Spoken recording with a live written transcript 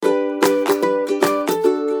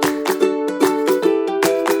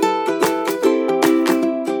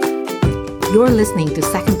You're listening to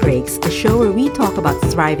Second Breaks, a show where we talk about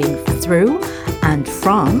thriving through and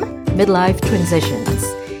from midlife transitions.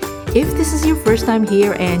 If this is your first time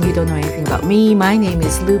here and you don't know anything about me, my name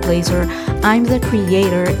is Lou Blazer. I'm the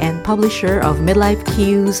creator and publisher of Midlife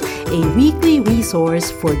Cues, a weekly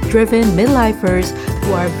resource for driven midlifers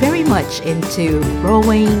who are very much into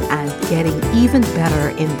growing and getting even better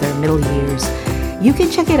in their middle years. You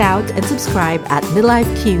can check it out and subscribe at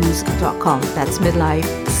midlifecues.com. That's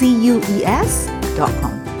midlifecues.com.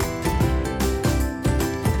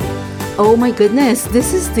 Oh my goodness,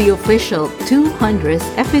 this is the official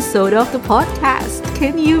 200th episode of the podcast.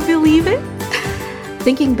 Can you believe it?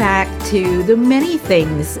 Thinking back to the many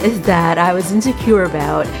things that I was insecure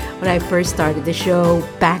about when I first started the show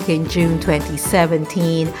back in June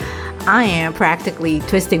 2017, I am practically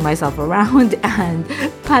twisting myself around and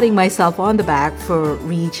patting myself on the back for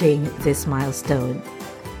reaching this milestone.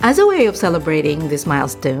 As a way of celebrating this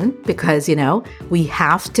milestone, because, we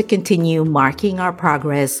have to continue marking our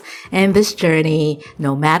progress in this journey,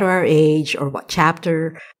 no matter our age or what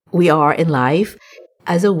chapter we are in life,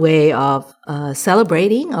 as a way of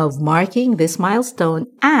celebrating, of marking this milestone,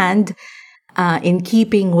 and in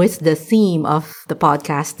keeping with the theme of the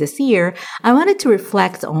podcast this year, I wanted to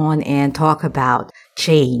reflect on and talk about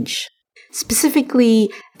change. Specifically,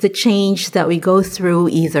 the change that we go through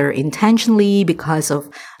either intentionally because of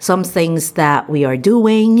some things that we are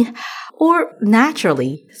doing or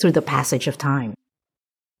naturally through the passage of time.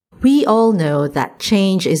 We all know that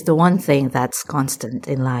change is the one thing that's constant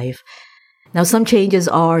in life. Now, some changes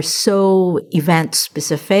are so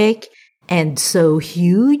event-specific and so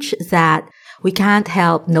huge that we can't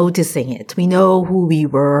help noticing it. We know who we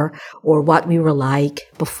were or what we were like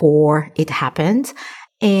before it happened.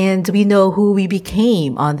 And we know who we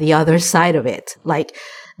became on the other side of it, like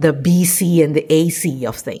the BC and the AC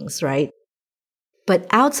of things, right? But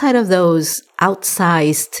outside of those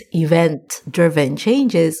outsized event-driven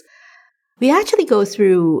changes, we actually go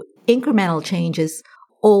through incremental changes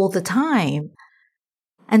all the time.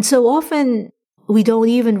 And so often we don't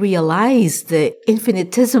even realize the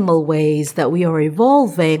infinitesimal ways that we are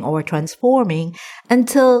evolving or transforming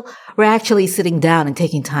until we're actually sitting down and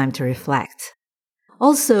taking time to reflect.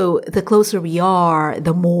 Also, the closer we are,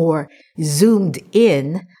 the more zoomed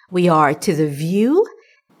in we are to the view,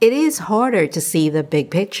 it is harder to see the big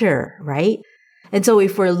picture, right? And so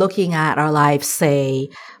if we're looking at our lives, say,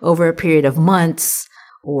 over a period of months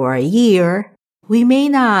or a year, we may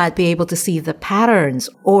not be able to see the patterns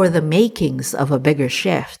or the makings of a bigger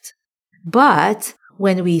shift. But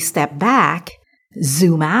when we step back,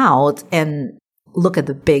 zoom out, and look at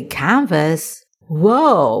the big canvas,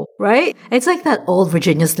 whoa, right? It's like that old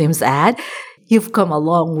Virginia Slims ad. You've come a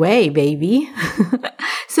long way, baby.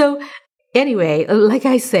 So anyway, like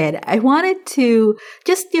I said, I wanted to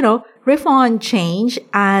just, riff on change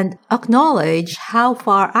and acknowledge how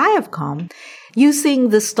far I have come using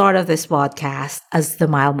the start of this podcast as the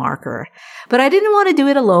mile marker. But I didn't want to do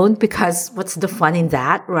it alone because what's the fun in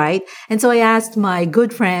that, right? And so I asked my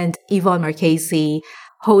good friend, Yvonne Marchese,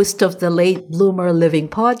 host of the Late Bloomer Living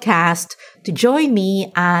podcast, to join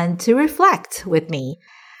me and to reflect with me.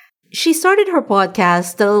 She started her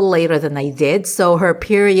podcast a little later than I did, so her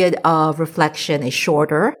period of reflection is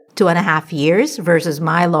shorter, 2.5 years versus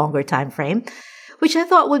my longer time frame, which I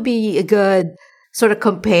thought would be a good sort of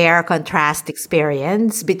compare, contrast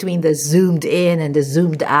experience between the zoomed in and the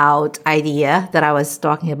zoomed out idea that I was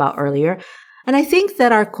talking about earlier. And I think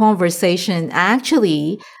that our conversation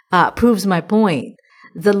actually proves my point.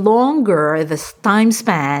 The longer the time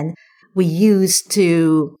span we use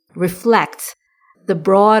to reflect, the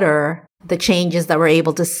broader the changes that we're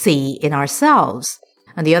able to see in ourselves.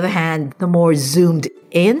 On the other hand, the more zoomed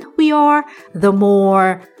in we are, the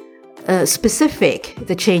more specific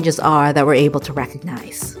the changes are that we're able to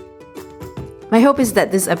recognize. My hope is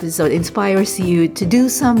that this episode inspires you to do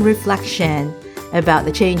some reflection about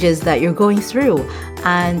the changes that you're going through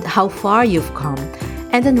and how far you've come,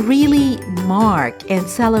 and then really mark and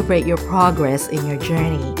celebrate your progress in your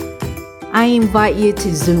journey. I invite you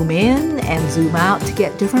to zoom in and zoom out to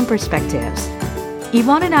get different perspectives.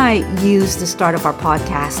 Yvonne and I use the start of our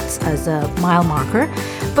podcasts as a mile marker,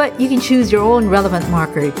 but you can choose your own relevant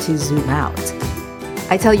marker to zoom out.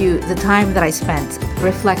 I tell you, the time that I spent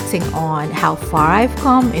reflecting on how far I've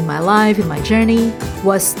come in my life, in my journey,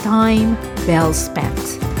 was time well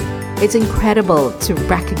spent. It's incredible to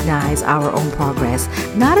recognize our own progress,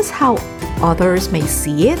 not as how others may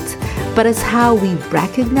see it, but as how we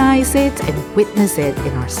recognize it and witness it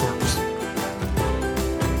in ourselves.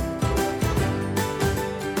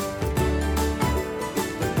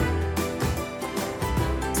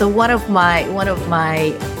 So one of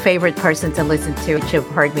my favorite person to listen to, which you've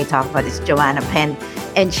heard me talk about, is Joanna Penn.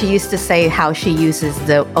 And she used to say how she uses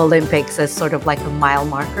the Olympics as sort of like a mile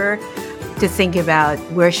marker to think about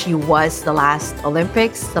where she was the last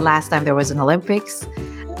Olympics, the last time there was an Olympics.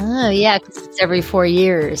 Oh, yeah, because it's every 4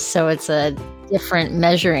 years. So it's a different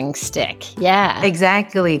measuring stick. Yeah.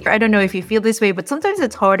 Exactly. I don't know if you feel this way, but sometimes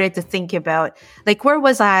it's harder to think about, like, where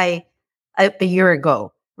was I a year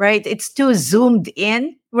ago, right? It's too zoomed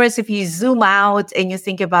in. Whereas if you zoom out and you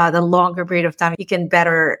think about a longer period of time, you can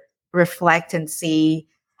better reflect and see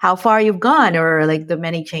how far you've gone or like the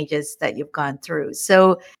many changes that you've gone through.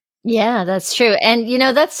 So, Yeah, that's true. And,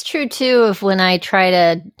 that's true too of when I try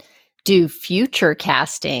to do future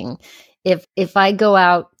casting. If I go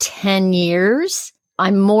out 10 years,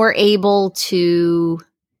 I'm more able to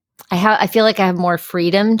I feel like I have more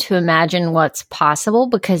freedom to imagine what's possible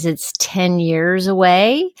because it's 10 years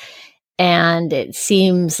away and it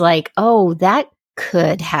seems like, oh, that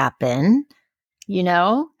could happen,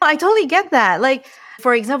 I totally get that. Like,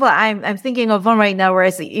 for example, I'm thinking of one right now,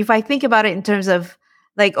 whereas if I think about it in terms of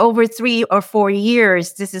like over 3 or 4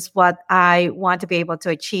 years, this is what I want to be able to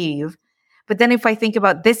achieve. But then if I think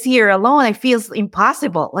about this year alone, it feels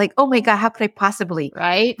impossible. Like, oh my God, how could I possibly?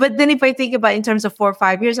 right? But then if I think about in terms of 4 or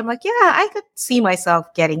 5 years, I'm like, yeah, I could see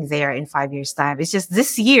myself getting there in 5 years' time. It's just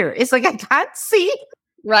this year. It's like I can't see.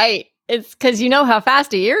 Right. It's because you know how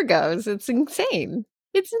fast a year goes. It's insane.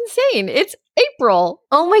 It's insane. It's April.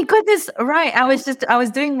 Oh my goodness. Right. I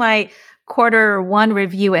was doing my quarter 1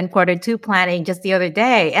 review and quarter 2 planning just the other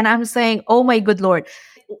day. And I'm saying, oh my good Lord.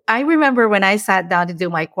 I remember when I sat down to do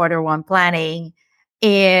my quarter 1 planning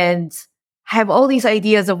and have all these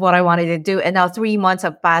ideas of what I wanted to do. And now 3 months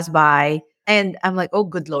have passed by and I'm like, oh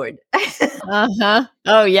good Lord. Uh-huh.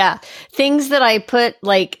 Oh yeah. Things that I put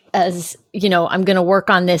like as, I'm going to work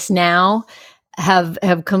on this now have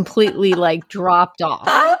completely like dropped off.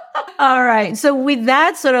 All right. So with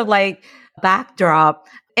that sort of like backdrop,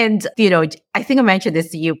 and I think I mentioned this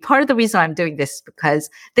to you. Part of the reason I'm doing this is because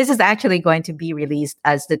this is actually going to be released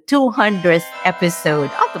as the 200th episode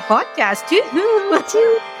of the podcast.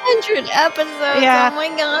 200 episodes. Yeah. Oh my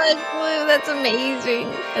God. Blue, that's amazing.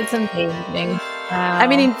 That's amazing. Wow. I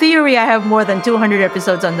mean, in theory, I have more than 200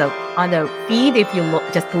 episodes on the feed if you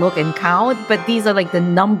look and count. But these are like the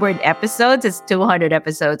numbered episodes. It's 200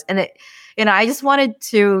 episodes, and I just wanted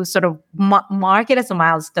to sort of mark it as a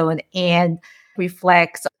milestone and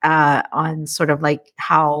reflect on sort of like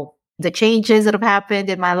how the changes that have happened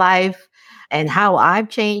in my life and how I've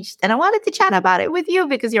changed. And I wanted to chat about it with you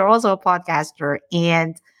because you're also a podcaster,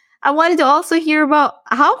 and I wanted to also hear about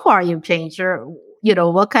how far you've changed or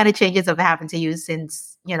what kind of changes have happened to you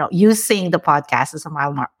since, using the podcast as a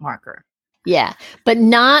mile marker. Yeah, but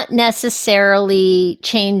not necessarily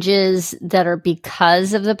changes that are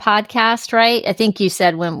because of the podcast, right? I think you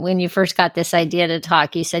said when you first got this idea to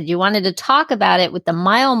talk, you said you wanted to talk about it with the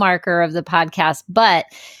mile marker of the podcast, but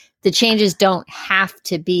the changes don't have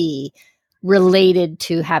to be related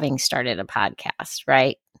to having started a podcast,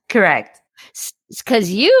 right? Correct.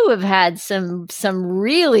 Because you have had some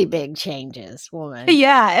really big changes, woman.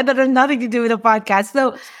 Yeah, and that has nothing to do with the podcast.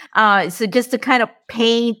 So just to kind of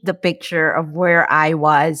paint the picture of where I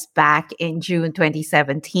was back in June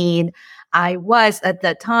 2017, I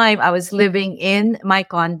was living in my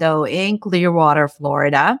condo in Clearwater,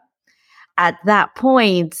 Florida. At that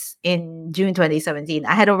point in June 2017,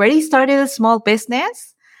 I had already started a small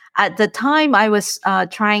business. At the time, I was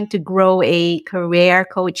trying to grow a career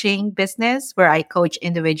coaching business where I coach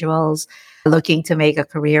individuals looking to make a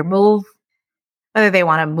career move, whether they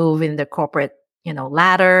want to move in the corporate,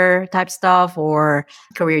 ladder type stuff or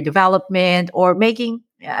career development or making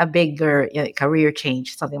a bigger career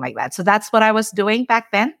change, something like that. So that's what I was doing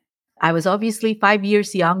back then. I was obviously 5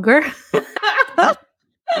 years younger.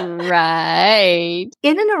 Right.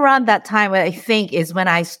 In and around that time, I think, is when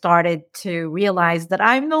I started to realize that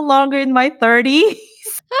I'm no longer in my 30s.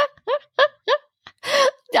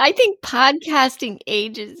 I think podcasting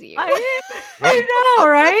ages you. I know,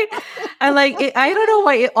 right? And I don't know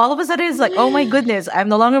why all of a sudden it's like, oh my goodness, I'm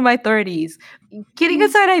no longer in my 30s. Kidding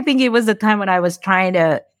aside, I think it was the time when I was trying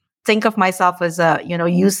to think of myself as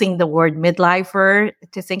using the word midlifer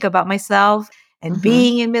to think about myself and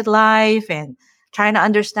being in midlife and trying to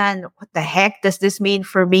understand what the heck does this mean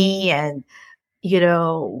for me and,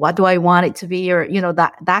 what do I want it to be or,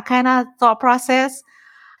 that kind of thought process.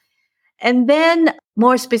 And then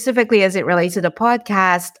more specifically, as it relates to the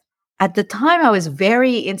podcast, at the time, I was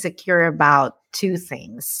very insecure about two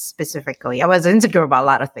things specifically. I was insecure about a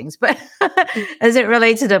lot of things, but as it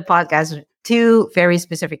relates to the podcast, two very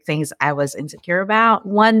specific things I was insecure about.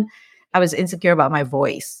 One I was insecure about my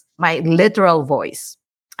voice, my literal voice,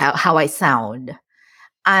 how I sound.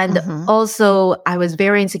 And Mhm. also, I was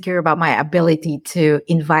very insecure about my ability to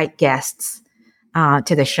invite guests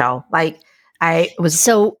to the show. Like, I was,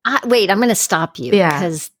 So, wait, I'm going to stop you yeah,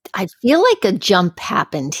 because I feel like a jump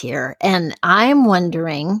happened here, and I'm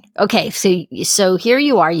wondering. Okay, so here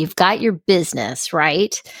you are. You've got your business,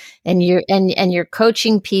 right? And you're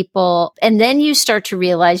coaching people, and then you start to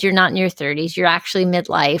realize you're not in your 30s. You're actually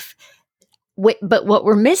midlife. But what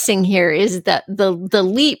we're missing here is that the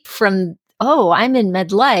leap from, oh, I'm in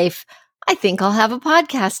midlife, I think I'll have a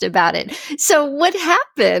podcast about it. So what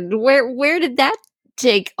happened? Where did that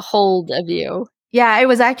take hold of you? yeah, it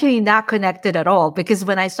was actually not connected at all because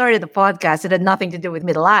when I started the podcast, it had nothing to do with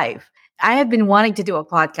midlife. I had been wanting to do a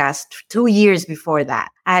podcast 2 years before that.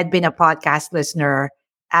 I had been a podcast listener,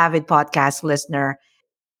 avid podcast listener,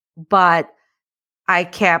 but I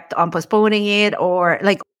kept on postponing it or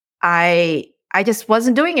like I just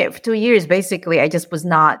wasn't doing it for 2 years. Basically, I just was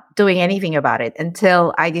not doing anything about it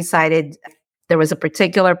until I decided there was a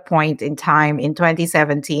particular point in time in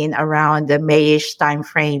 2017 around the Mayish time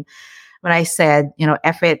frame when I said,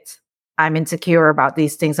 F it. I'm insecure about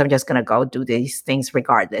these things. I'm just going to go do these things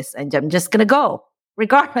regardless. And I'm just going to go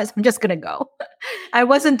regardless. I'm just going to go. I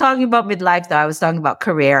wasn't talking about midlife though. I was talking about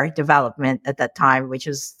career development at that time, which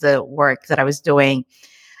was the work that I was doing.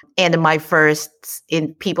 And my first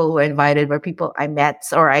in people who were invited were people I met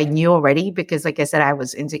or I knew already because, like I said, I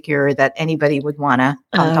was insecure that anybody would want to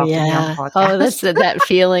come Oh talk to me on yeah. Oh, that's podcast. that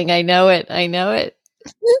feeling. I know it. I know it.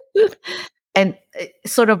 And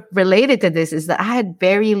sort of related to this is that I had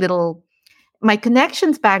very little, my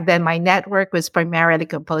connections back then, my network was primarily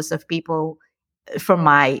composed of people from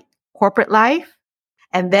my corporate life.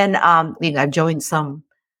 And then, I joined some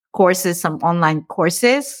courses, some online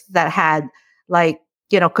courses that had like,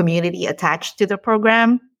 community attached to the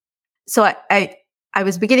program. So I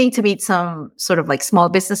was beginning to meet some sort of like small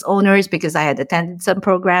business owners because I had attended some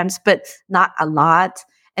programs, but not a lot.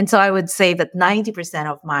 And so I would say that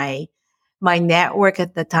 90% of my network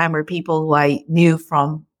at the time were people who I knew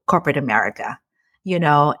from corporate America.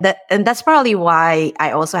 And that's probably why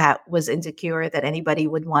I also was insecure that anybody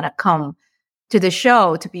would want to come to the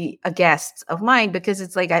show to be a guest of mine because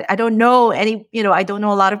it's like I don't know any, I don't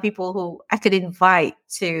know a lot of people who I could invite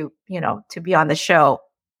to be on the show.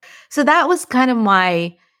 So that was kind of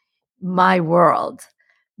my world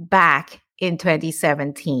back in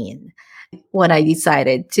 2017 when I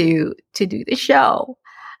decided to do the show.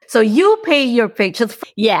 So you pay your pictures.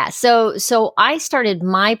 Yeah. So I started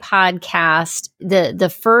my podcast. The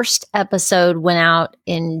first episode went out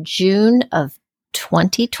in June of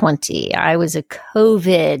 2020. I was a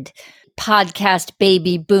COVID podcast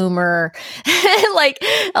baby boomer. Like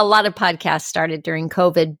a lot of podcasts started during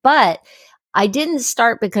COVID, but I didn't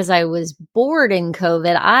start because I was bored in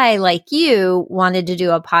COVID. I, like you, wanted to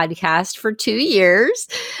do a podcast for 2 years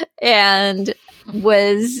and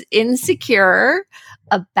was insecure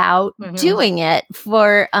about Mhm. doing it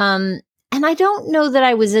and I don't know that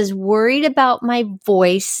I was as worried about my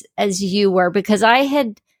voice as you were because I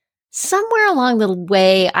had somewhere along the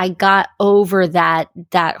way I got over that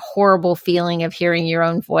horrible feeling of hearing your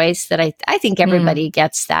own voice that I think everybody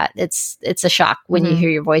gets that. It's a shock when you Mhm. hear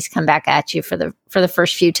your voice come back at you for the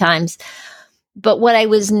first few times. But what I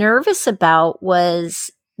was nervous about was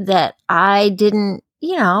that I didn't,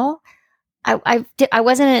 I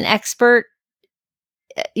wasn't an expert.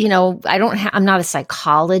 I'm not a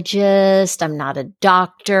psychologist. I'm not a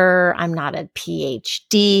doctor. I'm not a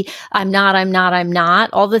PhD. I'm not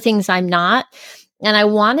all the things I'm not. And I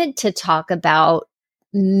wanted to talk about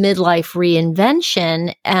midlife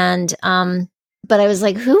reinvention. But I was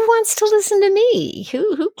like, who wants to listen to me?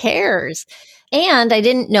 Who cares? And I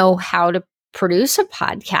didn't know how to produce a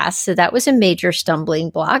podcast. So that was a major stumbling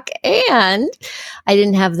block. And I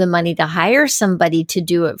didn't have the money to hire somebody to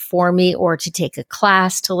do it for me or to take a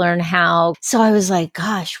class to learn how. So I was like,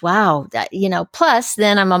 gosh, wow. Plus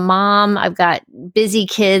then I'm a mom. I've got busy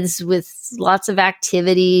kids with lots of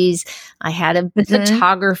activities. I had a Mhm.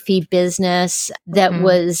 photography business that Mhm.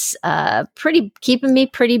 was keeping me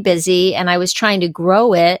pretty busy. And I was trying to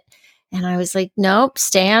grow it. And I was like, nope,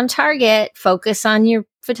 stay on target, focus on your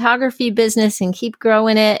photography business and keep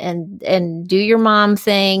growing it and do your mom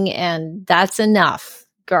thing. And that's enough,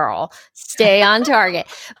 girl. Stay on target.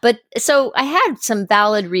 But so I had some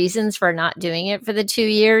valid reasons for not doing it for the 2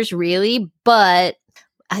 years, really. But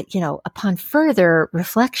upon further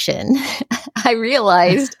reflection, I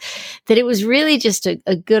realized that it was really just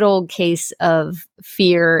a good old case of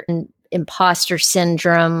fear and imposter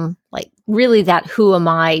syndrome, like really that who am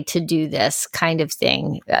I to do this kind of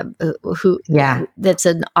thing. That's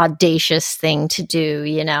an audacious thing to do,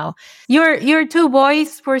 Your two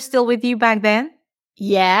boys were still with you back then?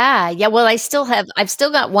 Yeah. Well, I've still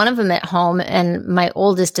got one of them at home, and my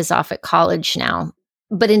oldest is off at college now.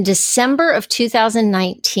 But in December of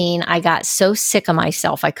 2019, I got so sick of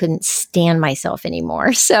myself, I couldn't stand myself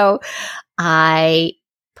anymore. So I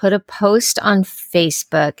put a post on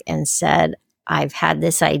Facebook and said, I've had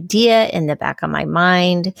this idea in the back of my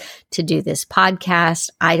mind to do this podcast.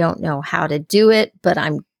 I don't know how to do it, but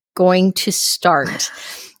I'm going to start.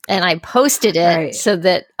 And I posted it so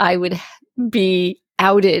that I would be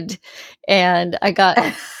outed. And I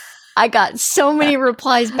got so many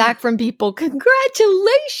replies back from people,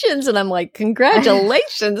 congratulations. And I'm like,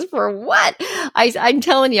 congratulations for what? I'm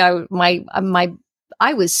telling you,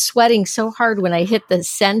 I was sweating so hard when I hit the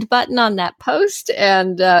send button on that post.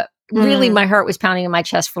 And really, my heart was pounding in my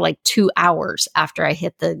chest for like 2 hours after I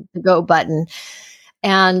hit the go button.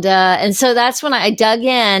 And so that's when I dug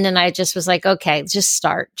in, and I just was like, okay, just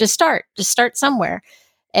start somewhere.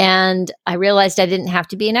 And I realized I didn't have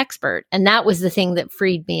to be an expert. And that was the thing that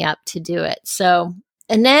freed me up to do it. So,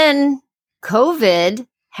 and then COVID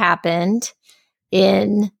happened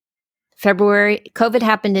in February. COVID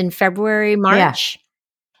happened in February, March.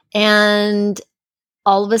 Yeah. And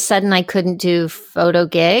all of a sudden I couldn't do photo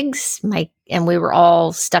gigs. And we were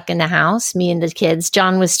all stuck in the house, me and the kids.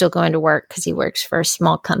 John was still going to work because he works for a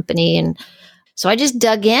small company. And so I just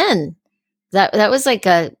dug in. That was like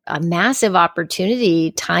a massive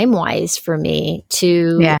opportunity time-wise for me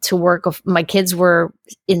to work. My kids were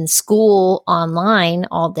in school online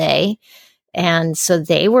all day, and so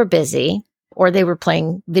they were busy, or they were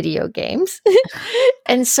playing video games.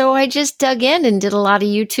 And so I just dug in and did a lot of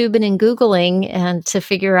YouTubing and Googling and to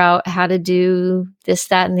figure out how to do this,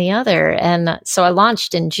 that, and the other. And so I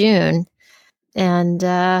launched in June. And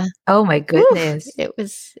oh my goodness. It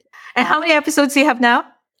was. And how many episodes do you have now?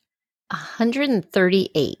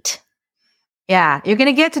 138. Yeah, you're going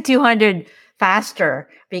to get to 200 faster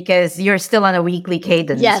because you're still on a weekly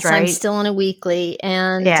cadence, yes, right? I'm still on a weekly.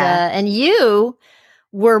 And you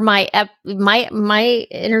were my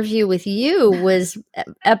interview with you was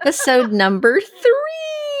episode number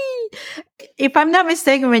 3. If I'm not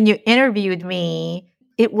mistaken, when you interviewed me,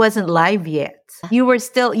 it wasn't live yet. You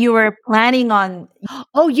were planning on.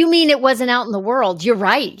 Oh, you mean it wasn't out in the world? You're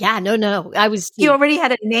right. Yeah, no. You already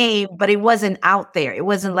had a name, but it wasn't out there. It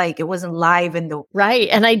wasn't live in the. Right.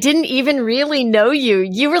 And I didn't even really know you.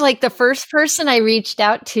 You were like the first person I reached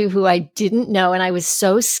out to who I didn't know. And I was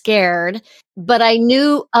so scared, but I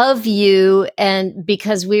knew of you. And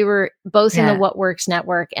because we were both in the What Works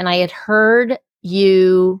Network, and I had heard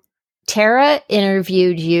Tara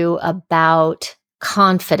interviewed you about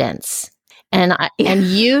confidence. And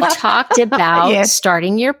you talked about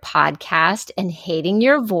starting your podcast and hating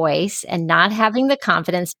your voice and not having the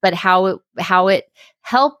confidence, but how it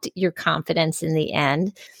helped your confidence in the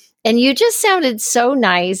end. And you just sounded so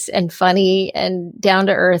nice and funny and down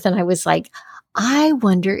to earth. And I was like, I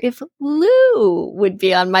wonder if Lou would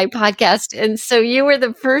be on my podcast. And so you were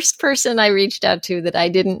the first person I reached out to that I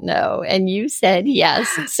didn't know. And you said yes.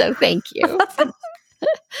 So thank you.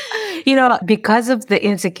 Because of the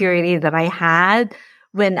insecurity that I had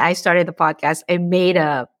when I started the podcast, I made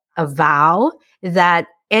a vow that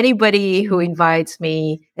anybody who invites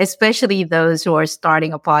me, especially those who are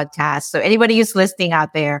starting a podcast, so anybody who's listening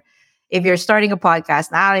out there, if you're starting a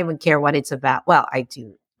podcast, I don't even care what it's about. Well, I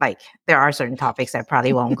do. Like, there are certain topics I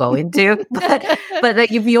probably won't go into, but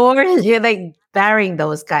like if you're like barring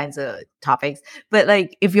those kinds of topics, but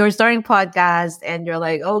like if you're starting a podcast and you're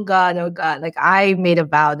like, oh God, like I made a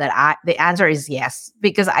vow that the answer is yes,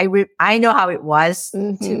 because I know how it was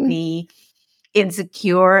to be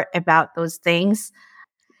insecure about those things.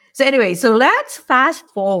 So anyway, so let's fast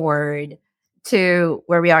forward to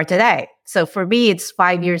where we are today. So for me, it's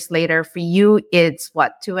 5 years later. For you, it's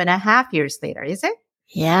what, 2.5 years later, is it?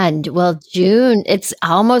 Yeah. And well, June, it's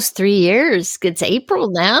almost 3 years. It's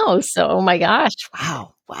April now. So, oh my gosh.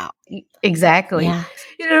 Wow. Exactly. Yeah.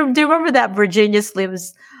 Do you remember that Virginia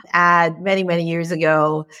Slims ad many, many years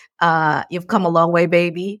ago? You've come a long way,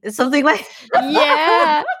 baby. It's something like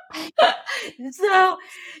yeah. So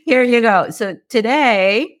here you go. So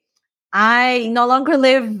today, I no longer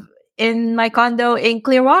live in my condo in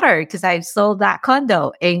Clearwater because I've sold that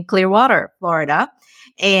condo in Clearwater, Florida.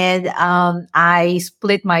 And I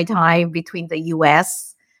split my time between the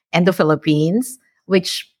US and the Philippines,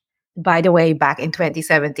 which, by the way, back in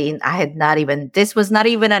 2017, this was not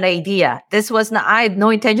even an idea. I had no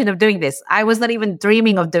intention of doing this. I was not even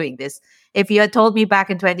dreaming of doing this. If you had told me back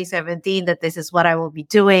in 2017 that this is what I will be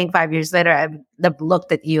doing 5 years later, I would have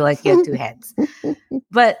looked at you like you had two heads.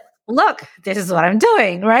 But look, this is what I'm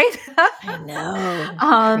doing, right? I know.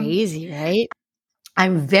 um, Crazy, right?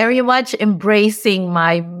 I'm very much embracing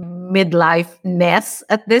my midlife ness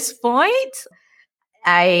at this point.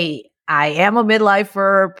 I am a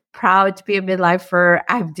midlifer, proud to be a midlifer.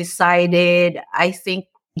 I've decided, I think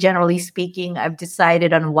generally speaking, I've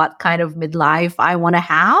decided on what kind of midlife I want to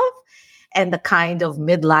have and the kind of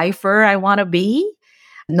midlifer I want to be.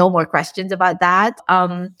 No more questions about that.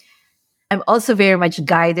 I'm also very much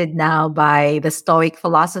guided now by the Stoic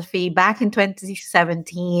philosophy. Back in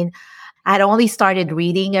 2017, I had only started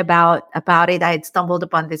reading about it. I had stumbled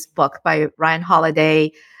upon this book by Ryan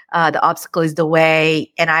Holiday, The Obstacle is the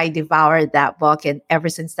Way, and I devoured that book. And ever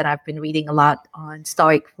since then, I've been reading a lot on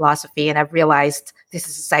Stoic philosophy, and I've realized this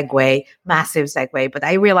is a segue, massive segue, but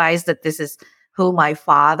I realized that this is who my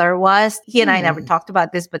father was. He and I never talked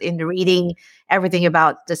about this, but in reading everything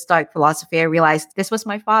about the Stoic philosophy, I realized this was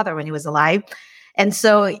my father when he was alive. And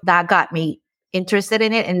so that got me interested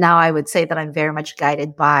in it. And now I would say that I'm very much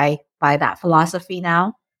guided by that philosophy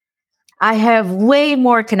now. I have way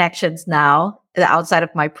more connections now outside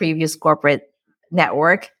of my previous corporate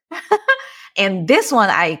network. And this one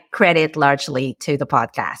I credit largely to the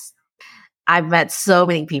podcast. I've met so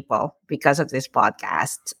many people because of this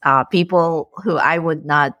podcast, people who I would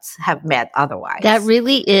not have met otherwise. That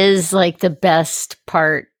really is like the best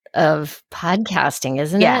part of podcasting,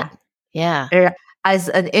 isn't it? Yeah. As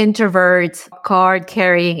an introvert, card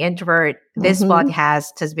carrying introvert, this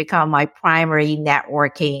podcast has become my primary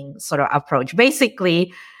networking sort of approach.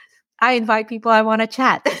 Basically, I invite people I want to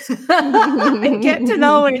chat and get to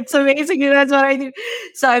know it. It's amazing. That's what I do.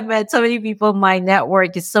 So I've met so many people. My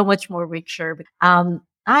network is so much more richer. I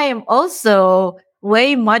am also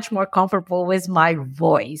way much more comfortable with my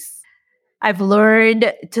voice. I've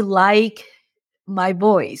learned to like my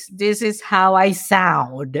voice. This is how I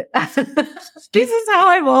sound. This is how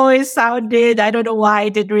I've always sounded. I don't know why I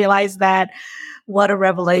didn't realize that. What a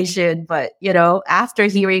revelation. But, after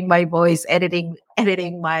hearing my voice, editing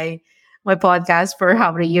my podcast for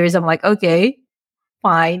how many years, I'm like, okay,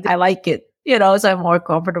 fine. I like it. So I'm more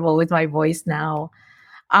comfortable with my voice now.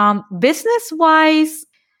 Business wise,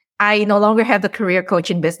 I no longer have the career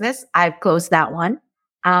coaching business. I've closed that one.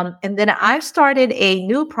 And then I've started a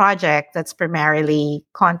new project that's primarily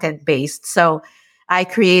content based. So I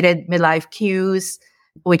created Midlife Cues,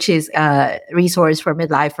 which is a resource for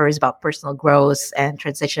midlifers about personal growth and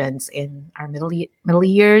transitions in our middle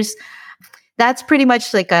years. That's pretty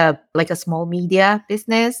much like a small media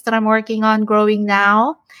business that I'm working on growing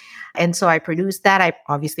now. And so I produced that. I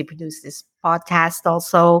obviously produced this podcast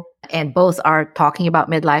also, and both are talking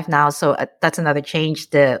about midlife now. So that's another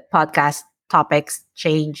change. The podcast topics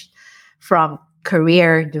changed from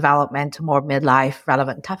career development to more midlife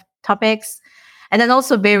relevant topics. And then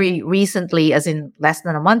also very recently, as in less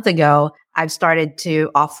than a month ago, I've started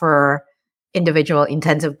to offer individual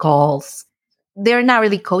intensive calls. They're not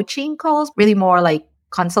really coaching calls, really more like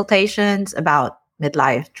consultations about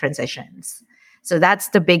midlife transitions. So that's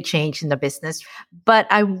the big change in the business. But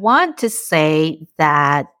I want to say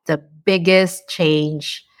that the biggest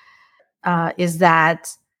change is that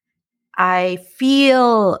I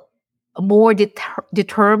feel more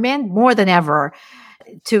determined, more than ever,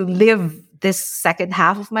 to live this second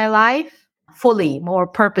half of my life fully, more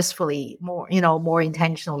purposefully, more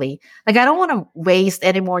intentionally. Like, I don't want to waste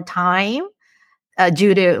any more time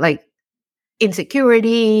due to like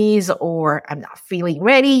insecurities, or I'm not feeling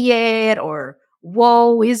ready yet, or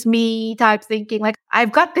woe is me type thinking. Like,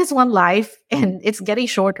 I've got this one life and it's getting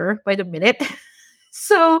shorter by the minute.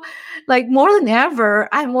 So, like, more than ever,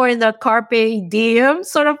 I'm more in the carpe diem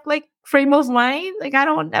sort of like frame of mind. Like, I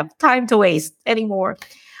don't have time to waste anymore.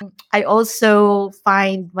 I also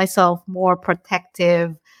find myself more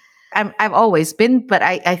protective. I've always been, but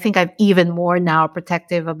I think I'm even more now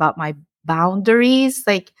protective about my boundaries.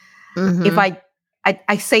 Like, if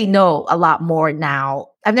I say no a lot more now.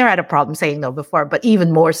 I've never had a problem saying no before, but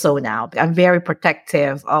even more so now. I'm very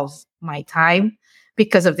protective of my time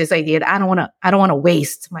because of this idea that I don't want to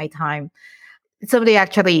waste my time. Somebody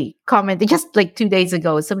actually commented just like 2 days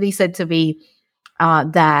ago. Somebody said to me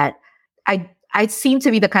that I seem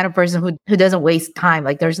to be the kind of person who doesn't waste time.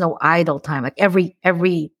 Like, there's no idle time. Like, every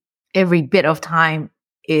bit of time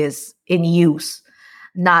is in use,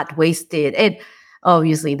 not wasted. And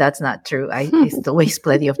obviously that's not true. I still waste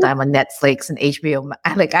plenty of time on Netflix and HBO.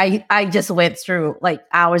 Like, I just went through like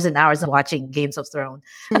hours and hours of watching Games of Thrones.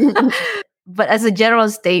 But as a general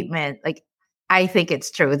statement, like, I think it's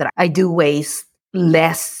true that I do waste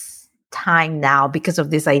less time now because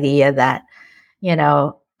of this idea that,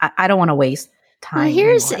 I don't want to waste Well, time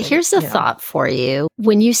anymore. here's a thought for you.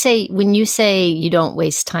 When you say you don't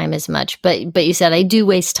waste time as much, but you said I do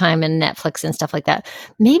waste time in Netflix and stuff like that.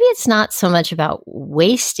 Maybe it's not so much about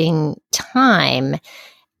wasting time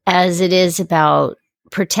as it is about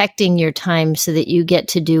protecting your time so that you get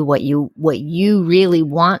to do what you really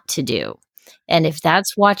want to do. And if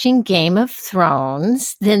that's watching Game of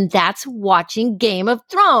Thrones, then that's watching Game of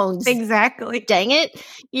Thrones. Exactly. Dang it.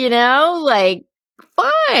 Like,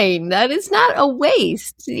 fine. That is not a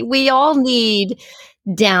waste. We all need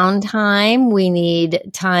downtime. We need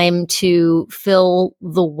time to fill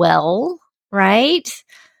the well, right?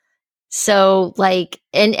 So like,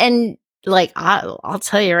 and like, I'll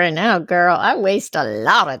tell you right now, girl, I waste a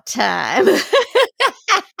lot of time.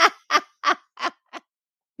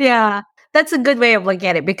 Yeah, that's a good way of looking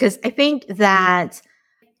at it, because I think that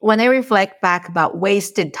when I reflect back about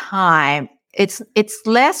wasted time, it's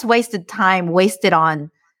less wasted time wasted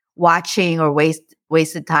on watching or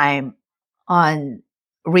wasted time on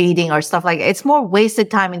reading or stuff like that. It's more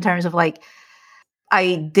wasted time in terms of like,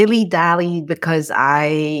 I dilly-dallied because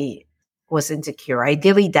I was insecure. I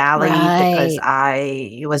dilly-dallied because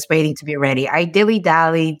Right. I was waiting to be ready. I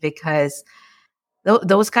dilly-dallied because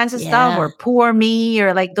those kinds of stuff, Yeah. or poor me,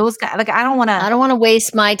 or like those guys. Like, I don't want I to. don't want to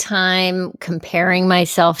waste my time comparing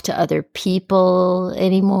myself to other people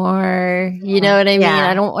anymore. You know what I mean?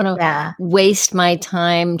 I don't want to Yeah. waste my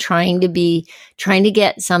time trying to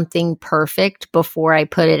get something perfect before I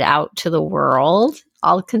put it out to the world.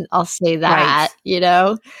 I'll say that,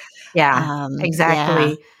 Right. Yeah.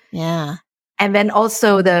 Exactly. Yeah. And then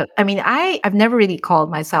also I've never really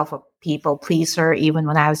called myself a people pleaser, even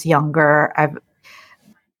when I was younger.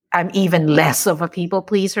 I'm even less of a people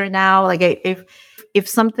pleaser now. Like, if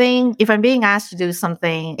I'm being asked to do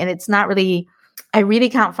something and it's not really, I really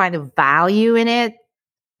can't find the value in it.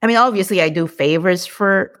 I mean, obviously I do favors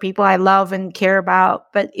for people I love and care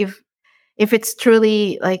about, but if it's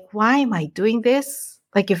truly like, why am I doing this?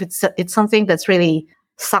 Like, if it's something that's really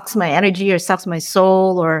sucks my energy or sucks my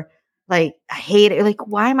soul, or like I hate it, like,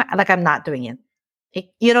 why am I, like, I'm not doing it.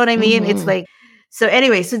 You know what I mean? It's Mm-hmm. like, so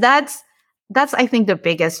anyway, so that's I think the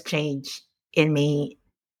biggest change in me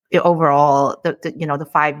overall, the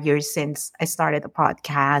 5 years since I started the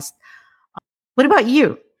podcast. What about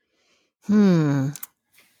you?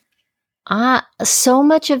 So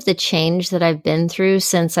much of the change that I've been through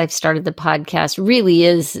since I've started the podcast really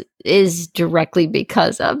is directly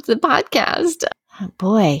because of the podcast. Oh,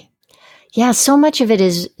 boy. Yeah, so much of it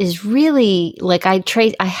is really like I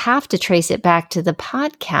have to trace it back to the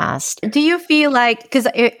podcast. Do you feel like, because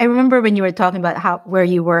I remember when you were talking about where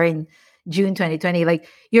you were in June 2020, like,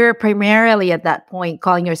 you're primarily at that point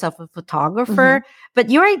calling yourself a photographer, but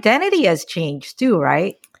your identity has changed too,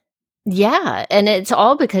 right? Yeah, and it's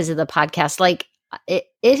all because of the podcast. Like, it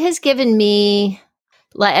has given me,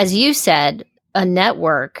 like, as you said, a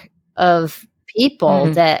network of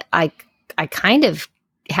people that I kind of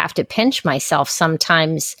have to pinch myself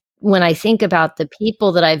sometimes when I think about the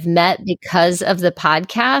people that I've met because of the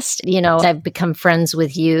podcast. I've become friends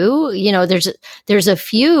with you. There's a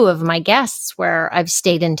few of my guests where I've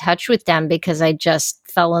stayed in touch with them because I just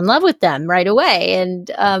fell in love with them right away. And,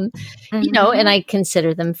 and I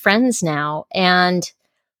consider them friends now. And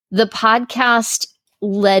the podcast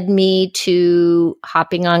led me to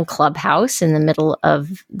hopping on Clubhouse in the middle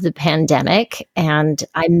of the pandemic. And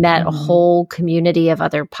I met a whole community of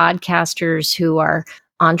other podcasters who are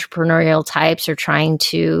entrepreneurial types, or trying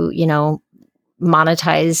to,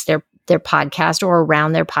 monetize their podcast or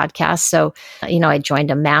around their podcast. So, I joined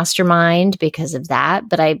a mastermind because of that.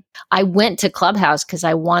 But I went to Clubhouse because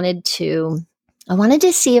I wanted to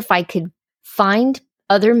see if I could find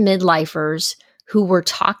other midlifers who were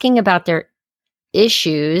talking about their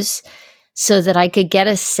issues, so that I could get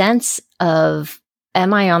a sense of,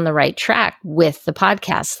 am I on the right track with the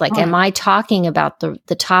podcast? Like, am I talking about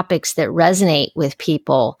the topics that resonate with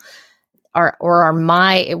people, or are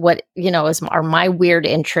my weird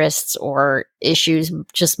interests or issues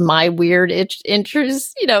just my weird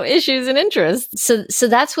interests, issues and interests. So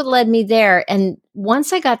that's what led me there. And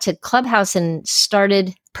once I got to Clubhouse and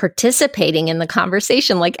started participating in the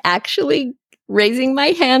conversation, like actually raising my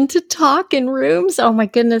hand to talk in rooms. Oh my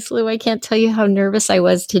goodness, Lou, I can't tell you how nervous I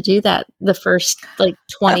was to do that the first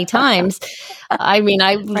 20 times. I mean,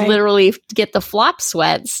 I literally get the flop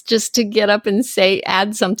sweats just to get up and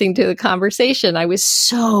add something to the conversation. I was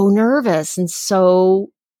so nervous, and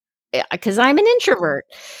because I'm an introvert.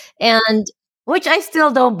 And which I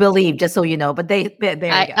still don't believe, just so you know. But there you go.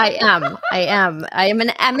 I'm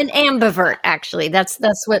an ambivert, actually. That's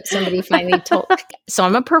what somebody finally told. So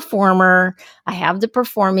I'm a performer. I have the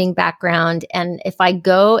performing background. And if I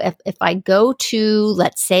go to,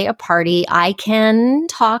 let's say, a party, I can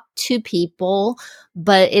talk to people,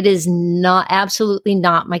 but it is absolutely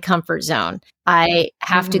not my comfort zone. I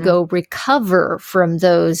have to go recover from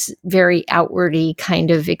those very outwardy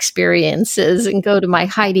kind of experiences and go to my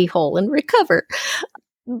hidey hole and recover.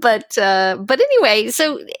 But anyway,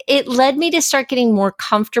 so it led me to start getting more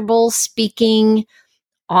comfortable speaking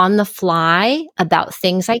on the fly about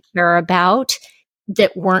things I care about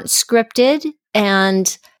that weren't scripted.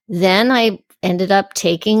 And then I ended up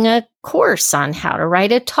taking a course on how to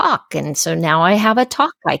write a talk. And so now I have a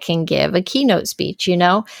talk I can give, a keynote speech,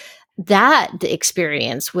 That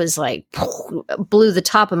experience was like, blew the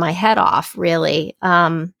top of my head off, really.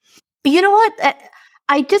 You know what?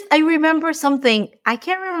 I remember something. I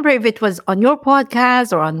can't remember if it was on your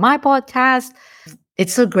podcast or on my podcast.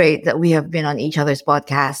 It's so great that we have been on each other's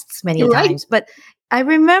podcasts many times. But I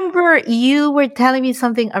remember you were telling me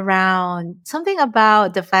something about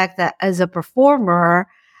the fact that as a performer,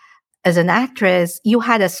 as an actress, you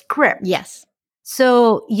had a script. Yes.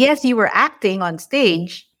 So yes, you were acting on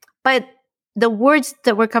stage, but the words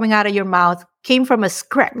that were coming out of your mouth came from a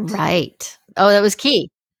script. Right. Oh, that was key.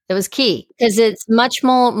 It was key because it's much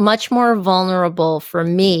more vulnerable for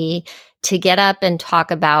me to get up and talk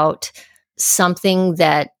about something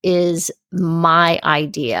that is my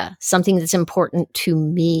idea, something that's important to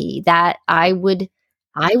me, that I would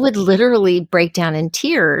literally break down in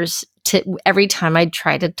tears every time I'd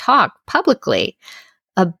try to talk publicly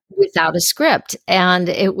without a script. And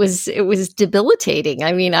it was debilitating.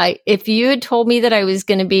 I mean, if you had told me that I was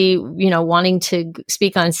going to be, wanting to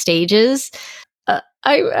speak on stages,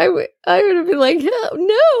 I would have been like,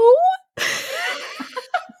 no.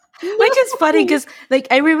 Which is funny because,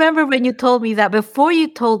 I remember when you told me that. Before you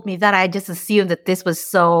told me that, I just assumed that this was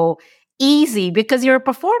so easy because you're a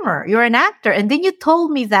performer, you're an actor, and then you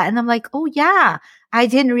told me that, and I'm like, oh yeah, I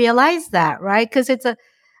didn't realize that, right? Because it's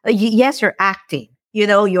yes, you're acting,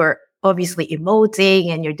 you're obviously emoting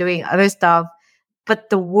and you're doing other stuff,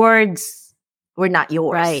 but the words were not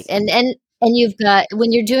yours, right? And you've got,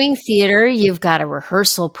 when you're doing theater, you've got a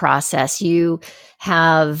rehearsal process. You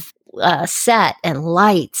have set and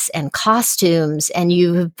lights and costumes, and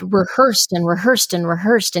you've rehearsed and rehearsed and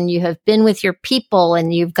rehearsed, and you have been with your people,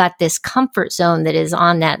 and you've got this comfort zone that is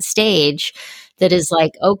on that stage that is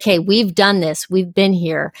like, okay, we've done this, we've been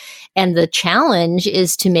here. And the challenge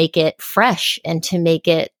is to make it fresh and to make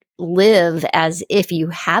it live as if you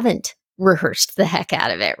haven't rehearsed the heck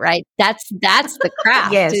out of it, right? That's the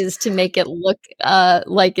craft. Yes. Is to make it look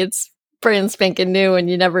like it's brand spanking new and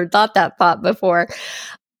you never thought that thought before.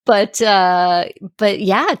 But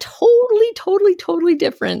yeah, totally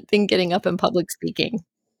different than getting up in public speaking.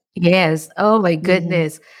 Yes. Oh my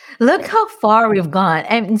goodness. Look how far we've gone.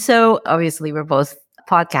 And so obviously we're both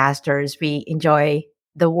podcasters. We enjoy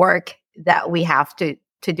the work that we have to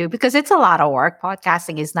do because it's a lot of work.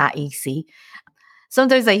 Podcasting is not easy.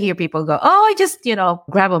 Sometimes I hear people go, oh, I just,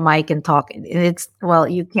 grab a mic and talk. Well,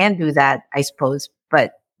 you can do that, I suppose.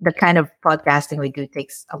 But the kind of podcasting we do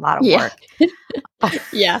takes a lot of work.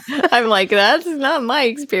 Yeah. I'm like, that's not my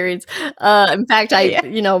experience. In fact, I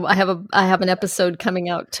have an episode coming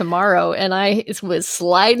out tomorrow, and I was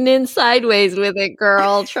sliding in sideways with it,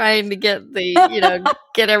 girl, trying to get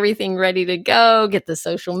get everything ready to go, get the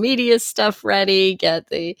social media stuff ready, get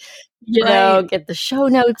the get the show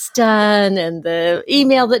notes done and the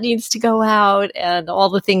email that needs to go out and all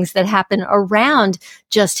the things that happen around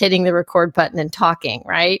just hitting the record button and talking,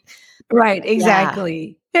 right? Right,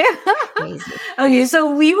 exactly. Yeah. Okay, so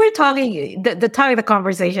we were talking, the time of the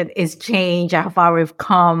conversation is change, how far we've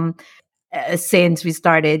come since we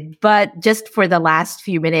started. But just for the last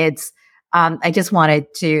few minutes, I just wanted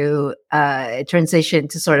to transition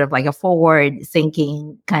to sort of like a forward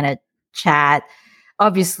thinking kind of chat.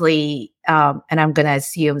 Obviously, and I'm going to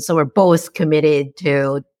assume, so we're both committed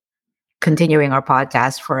to continuing our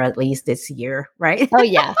podcast for at least this year, right? Oh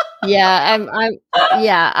yeah. Yeah.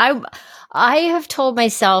 I have told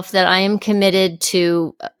myself that I am committed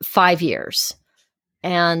to 5 years.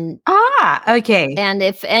 And okay.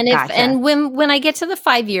 And when I get to the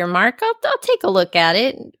 5-year mark, I'll take a look at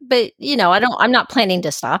it. But I'm not planning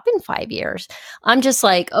to stop in 5 years. I'm just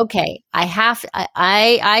like, okay,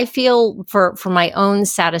 I feel for my own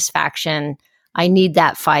satisfaction, I need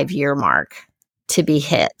that 5-year mark to be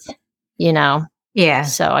hit, Yeah.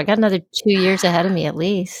 So I got another 2 years ahead of me at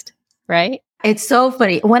least, right? It's so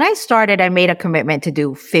funny. When I started, I made a commitment to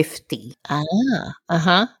do 50.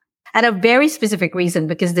 And a very specific reason,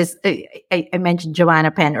 because this, I mentioned Joanna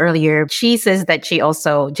Penn earlier. She says that she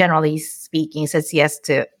also, generally speaking, says yes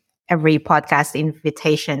to every podcast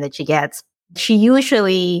invitation that she gets. She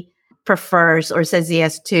usually prefers or says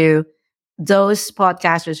yes to those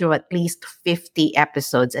podcasters who are at least 50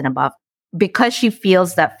 episodes and above, because she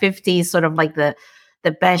feels that 50 is sort of like the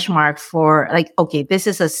benchmark for like, okay, this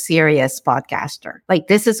is a serious podcaster. Like,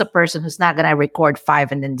 this is a person who's not going to record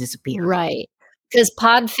 5 and then disappear. Right. Because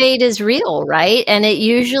pod fade is real, right? And it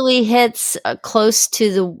usually hits close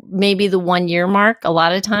to maybe the 1 year mark a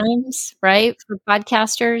lot of times, right? For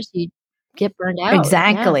podcasters, you get burned out.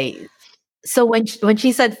 Exactly. Yeah. So when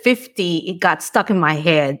she said 50, it got stuck in my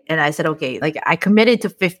head. And I said, okay, like I committed to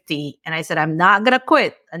 50. And I said, I'm not going to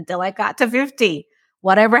quit until I got to 50.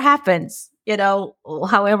 Whatever happens,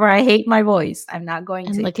 however I hate my voice, I'm not going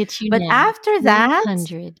And to. look at you But now, after that,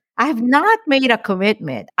 100. I have not made a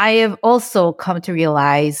commitment. I have also come to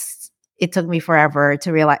realize it took me forever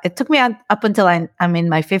to realize. It took me up until I'm in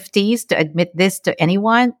my 50s to admit this to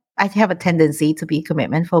anyone. I have a tendency to be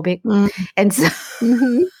commitment phobic. And so,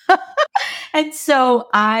 and so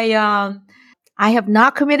I have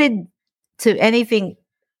not committed to anything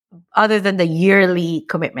other than the yearly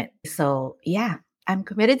commitment. So yeah, I'm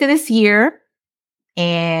committed to this year,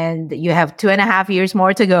 and you have 2.5 years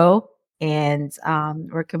more to go. And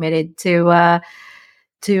we're committed to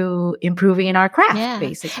improving in our craft,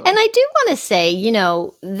 basically. And I do want to say,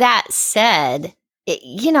 that said,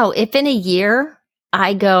 if in a year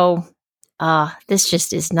I go, this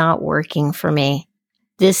just is not working for me,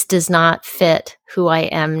 this does not fit who I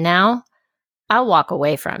am now, I'll walk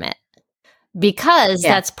away from it, because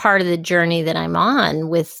that's part of the journey that I'm on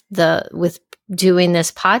with doing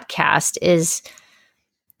this podcast, is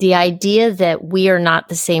the idea that we are not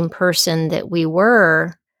the same person that we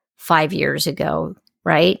were 5 years ago,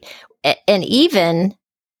 right? And even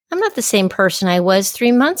I'm not the same person I was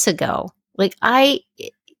 3 months ago. Like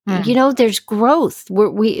there's growth.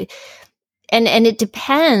 And it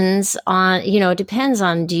depends on,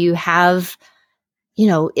 do you have,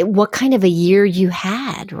 what kind of a year you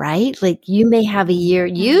had, right? Like you may have a year,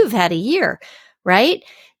 you've had a year, right?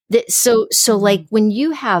 So like when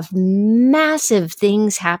you have massive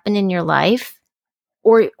things happen in your life,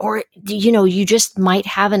 or you just might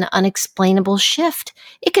have an unexplainable shift.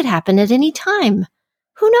 It could happen at any time.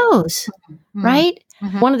 Who knows, right?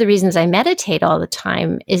 One of the reasons I meditate all the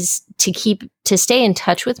time is to stay in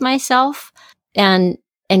touch with myself and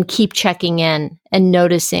keep checking in and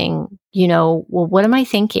noticing, well, what am I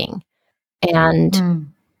thinking?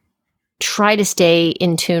 And try to stay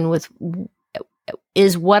in tune with,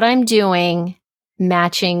 is what I'm doing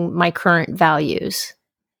matching my current values?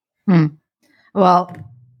 Well,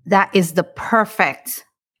 that is the perfect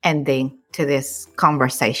ending to this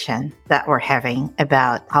conversation that we're having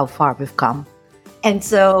about how far we've come. And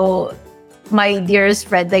so, my dearest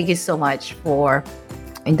friend, thank you so much for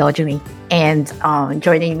indulging me and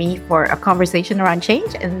joining me for a conversation around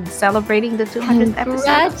change and celebrating the 200th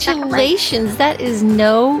episode. Congratulations. That is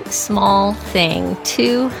no small thing.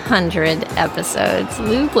 200 episodes.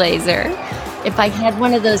 Lou Blazer. If I had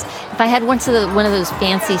one of those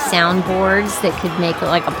fancy soundboards that could make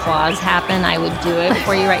like applause happen, I would do it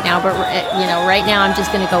for you right now. But right now I'm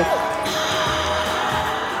just going to go.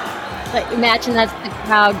 Like, imagine that's the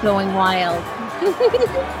crowd going wild.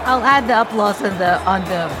 I'll add the applause on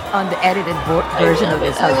the edited version of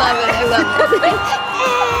this. I love it.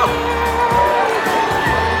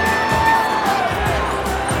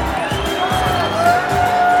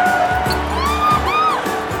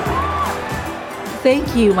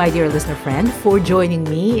 Thank you, my dear listener friend, for joining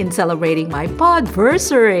me in celebrating my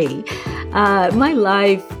podversary. My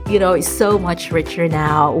life, is so much richer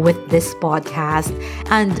now with this podcast.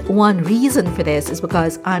 And one reason for this is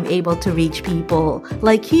because I'm able to reach people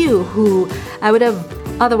like you who I would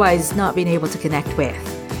have otherwise not been able to connect with.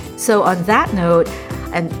 So on that note,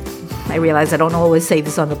 and I realize I don't always say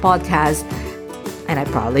this on the podcast, and I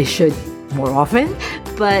probably should more often,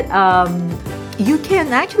 but you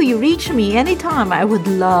can actually reach me anytime. I would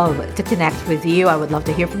love to connect with you. I would love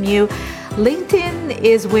to hear from you. LinkedIn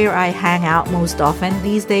is where I hang out most often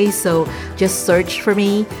these days, so just search for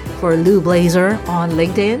me for Lou Blazer on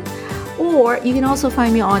LinkedIn. Or you can also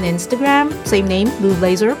find me on Instagram, same name, Lou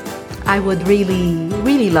Blazer. I would really,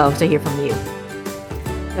 really love to hear from you.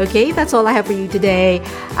 Okay, that's all I have for you today.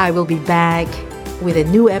 I will be back with a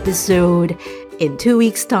new episode in 2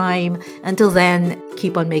 weeks' time. Until then,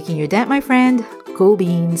 keep on making your dent, my friend. Cool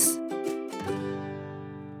beans.